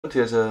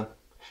Here's a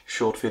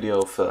short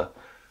video of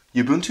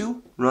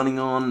Ubuntu running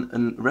on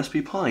a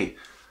Raspberry Pi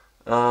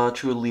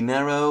through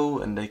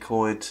Linaro, and they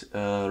call it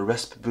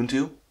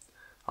Rasbuntu.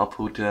 I'll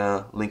put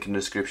a link in the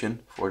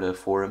description for the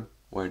forum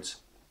where it's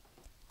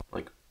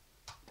like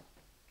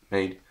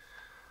made.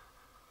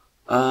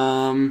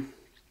 I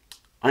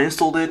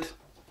installed it.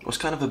 It was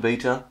kind of a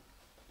beta.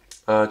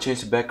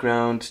 Changed the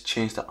background,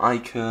 changed the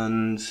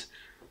icons.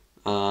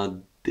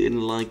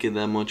 Didn't like it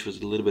that much.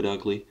 Was a little bit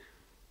ugly.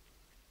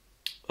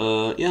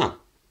 Yeah,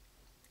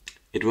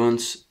 it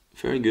runs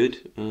very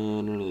good.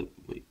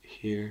 Wait,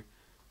 here,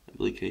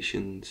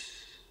 applications,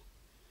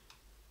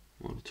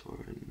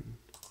 monitor, and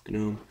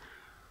GNOME.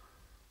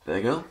 There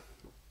you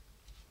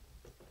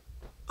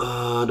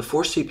go. The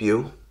fourth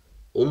CPU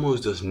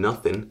almost does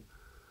nothing.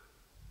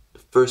 The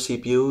first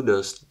CPU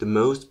does the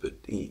most, but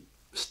he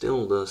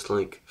still does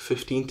like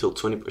 15 till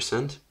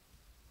 20%.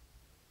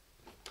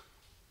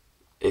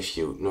 If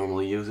you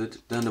normally use it.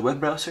 Then the web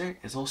browser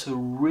is also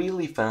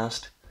really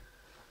fast.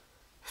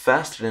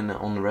 Faster than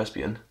on the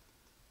Rasbian,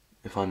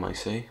 if I might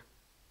say.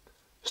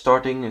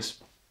 Starting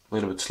is a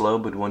little bit slow,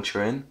 but once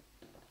you're in,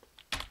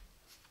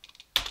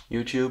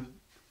 YouTube,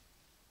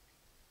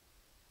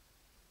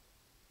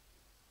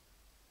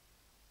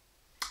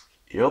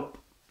 yup,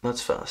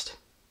 that's fast.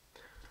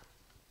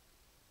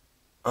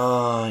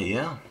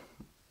 Yeah,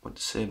 what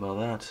to say about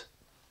that?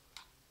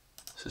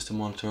 System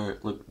monitor,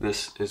 look,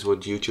 this is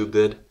what YouTube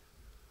did.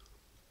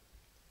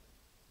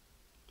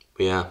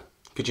 But yeah,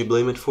 could you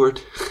blame it for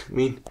it? I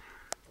mean,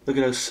 look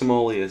at how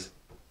small he is.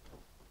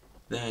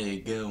 There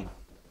you go.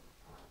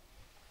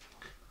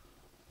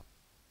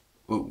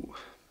 Ooh.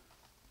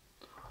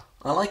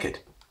 I like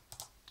it.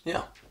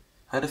 Yeah.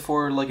 Had it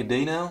for like a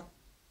day now.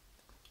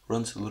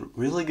 Runs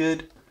really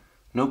good.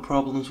 No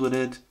problems with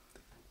it.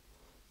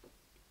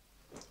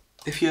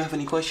 If you have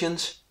any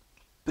questions,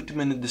 put them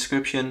in the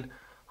description.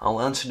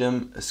 I'll answer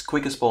them as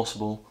quick as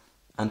possible.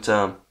 And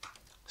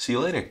see you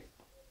later.